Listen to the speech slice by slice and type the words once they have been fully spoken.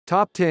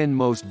Top 10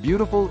 Most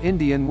Beautiful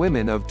Indian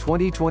Women of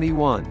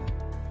 2021.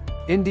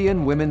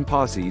 Indian women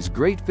posse's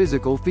great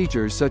physical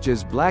features such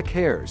as black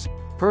hairs,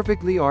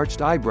 perfectly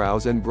arched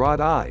eyebrows and broad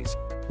eyes,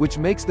 which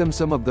makes them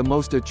some of the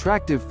most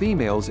attractive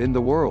females in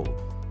the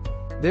world.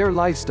 Their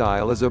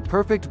lifestyle is a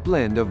perfect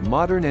blend of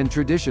modern and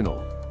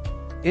traditional.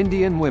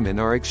 Indian women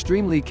are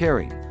extremely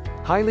caring,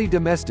 highly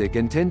domestic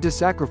and tend to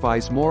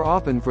sacrifice more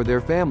often for their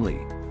family,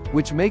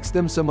 which makes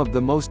them some of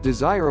the most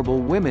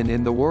desirable women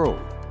in the world.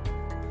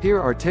 Here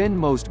are 10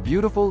 most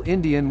beautiful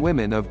Indian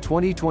women of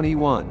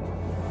 2021.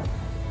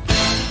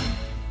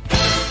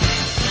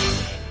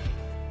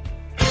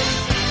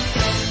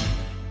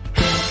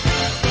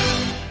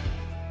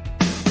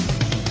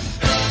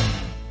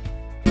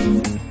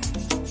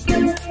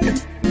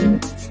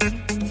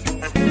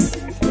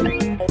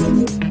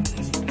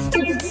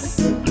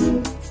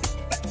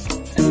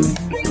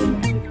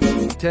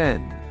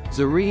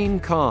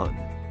 Zareen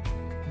Khan.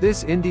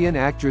 This Indian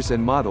actress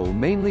and model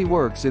mainly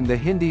works in the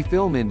Hindi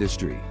film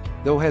industry,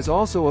 though has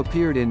also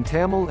appeared in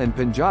Tamil and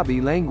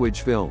Punjabi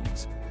language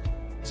films.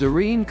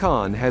 Zareen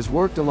Khan has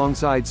worked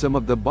alongside some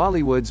of the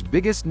Bollywood's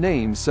biggest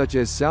names such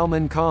as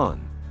Salman Khan.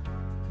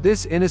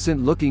 This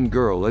innocent-looking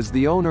girl is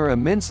the owner of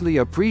immensely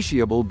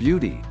appreciable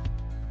beauty.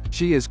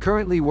 She is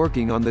currently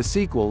working on the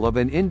sequel of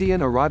an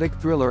Indian erotic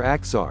thriller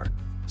Aksar,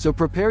 so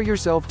prepare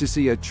yourself to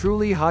see a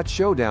truly hot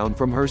showdown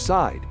from her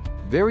side,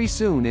 very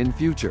soon in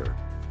future.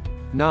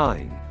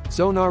 9.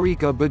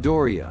 Sonarika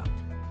Bhadoria.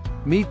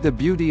 Meet the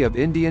beauty of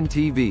Indian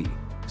TV.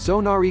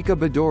 Sonarika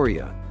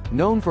Bhadoria,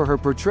 known for her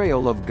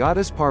portrayal of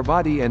goddess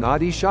Parvati and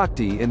Adi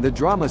Shakti in the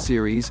drama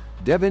series,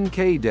 Devan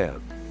K.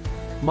 Dev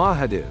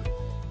Mahadev.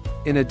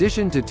 In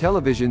addition to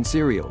television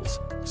serials,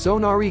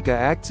 Sonarika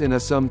acts in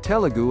some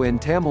Telugu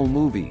and Tamil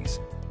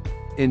movies.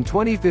 In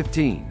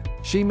 2015,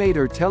 she made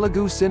her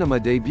Telugu cinema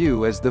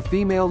debut as the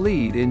female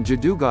lead in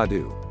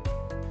Jadugadu.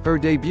 Her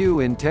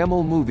debut in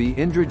Tamil movie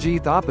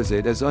Indrajith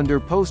Opposite is under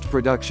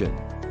post-production.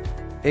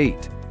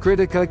 8.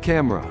 Kritika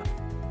Kamra.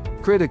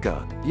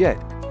 Kritika, yet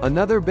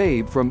another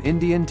babe from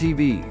Indian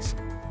TVs.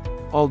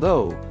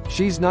 Although,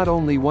 she's not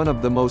only one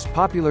of the most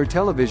popular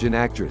television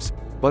actresses,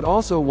 but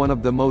also one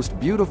of the most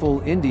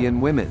beautiful Indian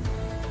women.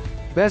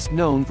 Best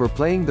known for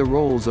playing the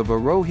roles of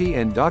Arohi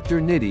and Dr.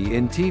 Nidhi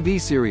in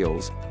TV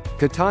serials,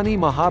 Katani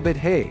Mohabbat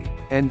Hai,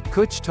 and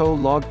Kuch To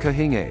Log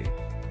Kahenge.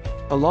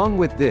 Along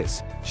with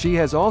this, she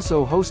has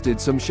also hosted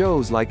some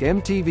shows like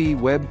MTV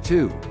Web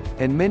 2,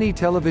 and many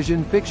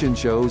television fiction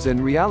shows and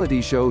reality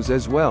shows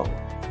as well.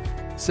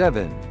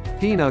 7.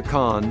 Hina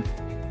Khan.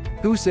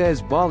 Who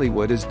says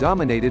Bollywood is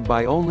dominated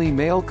by only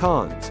male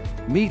Khans?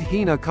 Meet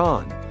Hina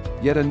Khan,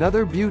 yet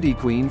another beauty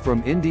queen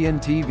from Indian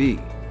TV.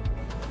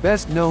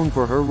 Best known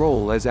for her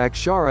role as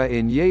Akshara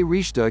in Ye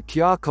Rishta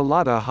Kya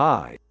Khalata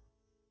Hai.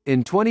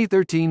 In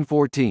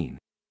 2013-14,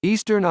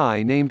 Eastern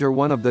Eye named her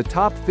one of the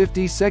top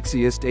 50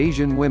 sexiest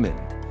Asian women.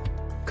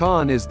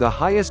 Khan is the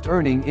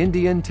highest-earning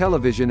Indian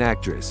television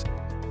actress.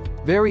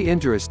 Very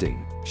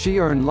interesting, she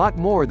earned lot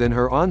more than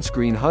her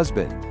on-screen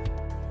husband.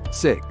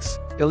 6.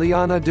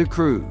 Ileana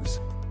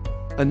D'Cruz.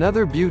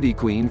 Another beauty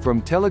queen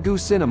from Telugu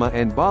cinema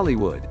and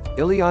Bollywood,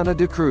 Ileana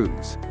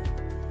D'Cruz.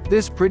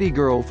 This pretty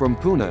girl from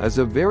Pune is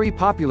a very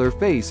popular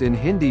face in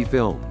Hindi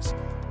films.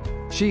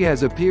 She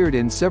has appeared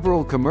in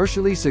several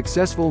commercially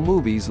successful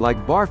movies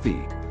like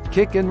Barfi,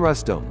 Kick and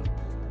Rustom.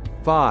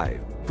 5.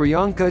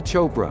 Priyanka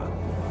Chopra.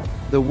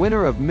 The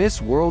winner of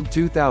Miss World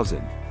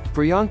 2000,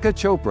 Priyanka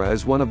Chopra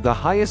is one of the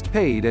highest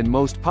paid and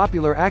most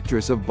popular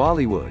actress of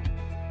Bollywood.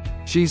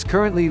 She's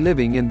currently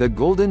living in the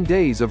golden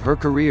days of her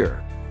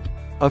career.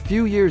 A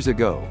few years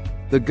ago,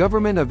 the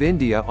government of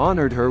India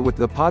honored her with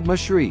the Padma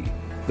Shri,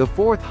 the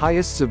fourth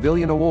highest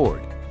civilian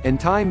award, and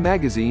Time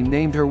magazine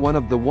named her one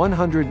of the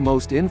 100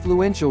 most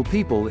influential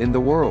people in the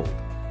world.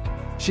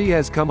 She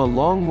has come a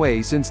long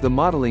way since the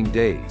modeling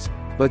days,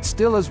 but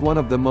still is one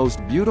of the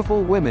most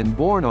beautiful women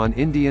born on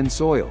Indian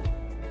soil.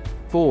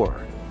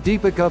 4.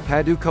 Deepika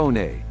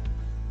Padukone.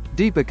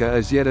 Deepika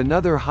is yet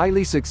another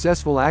highly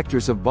successful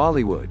actress of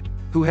Bollywood,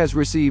 who has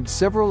received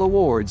several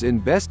awards in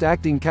Best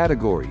Acting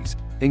categories,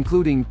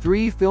 including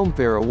 3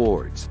 Filmfare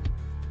Awards.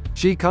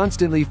 She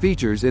constantly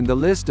features in the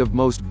list of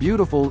most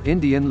beautiful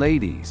Indian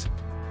ladies.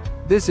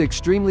 This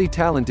extremely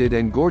talented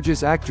and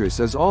gorgeous actress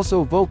is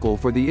also vocal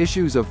for the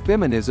issues of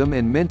feminism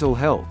and mental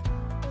health.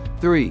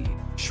 3.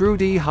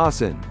 Shruti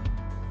Hassan.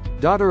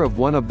 Daughter of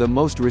one of the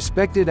most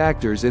respected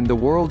actors in the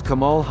world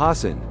Kamal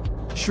Hassan,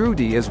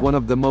 Shruti is one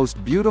of the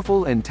most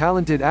beautiful and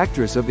talented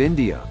actress of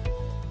India.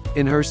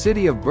 In her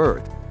city of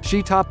birth,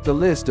 she topped the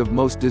list of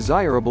most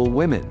desirable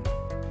women.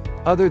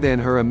 Other than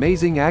her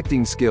amazing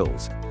acting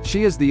skills,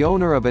 she is the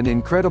owner of an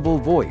incredible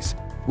voice,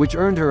 which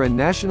earned her a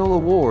national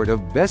award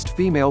of Best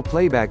Female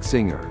Playback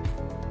Singer.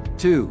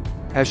 2.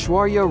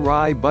 Aishwarya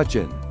Rai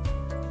Bachchan.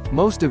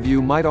 Most of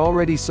you might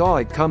already saw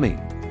it coming.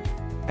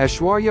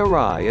 Aishwarya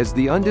Rai is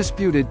the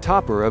undisputed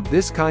topper of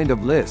this kind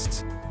of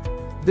lists.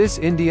 This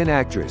Indian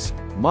actress,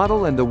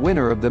 model and the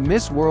winner of the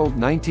Miss World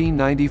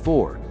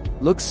 1994,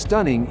 looks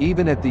stunning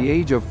even at the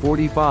age of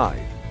 45.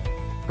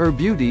 Her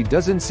beauty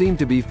doesn't seem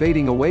to be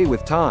fading away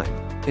with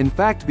time, in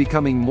fact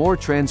becoming more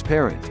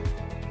transparent.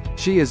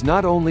 She is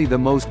not only the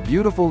most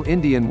beautiful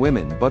Indian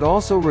woman but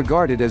also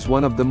regarded as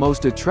one of the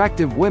most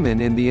attractive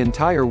women in the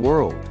entire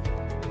world.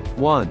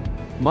 1.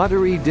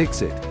 Madhuri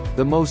Dixit,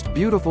 the most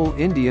beautiful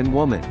Indian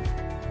woman.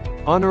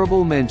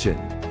 Honorable mention.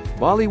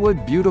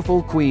 Bollywood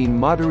beautiful queen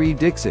Madhuri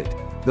Dixit,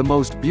 the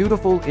most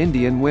beautiful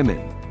Indian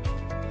woman.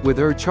 With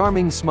her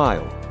charming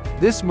smile,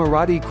 this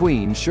Marathi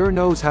queen sure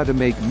knows how to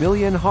make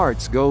million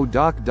hearts go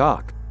dock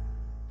dock.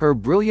 Her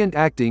brilliant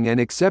acting and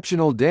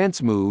exceptional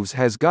dance moves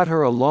has got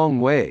her a long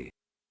way.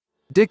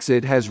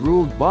 Dixit has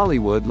ruled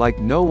Bollywood like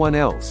no one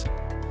else.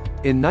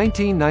 In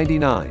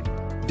 1999,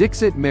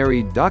 Dixit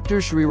married Dr.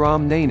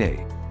 Sriram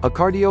Naine, a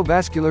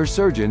cardiovascular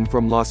surgeon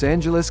from Los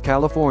Angeles,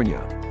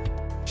 California.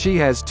 She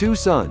has 2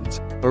 sons,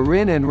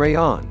 Arun and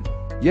Rayan,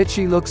 yet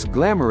she looks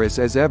glamorous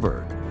as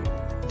ever.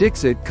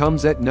 Dixit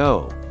comes at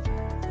No.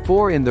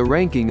 4 in the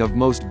ranking of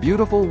most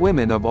beautiful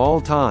women of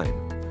all time.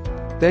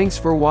 Thanks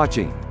for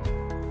watching.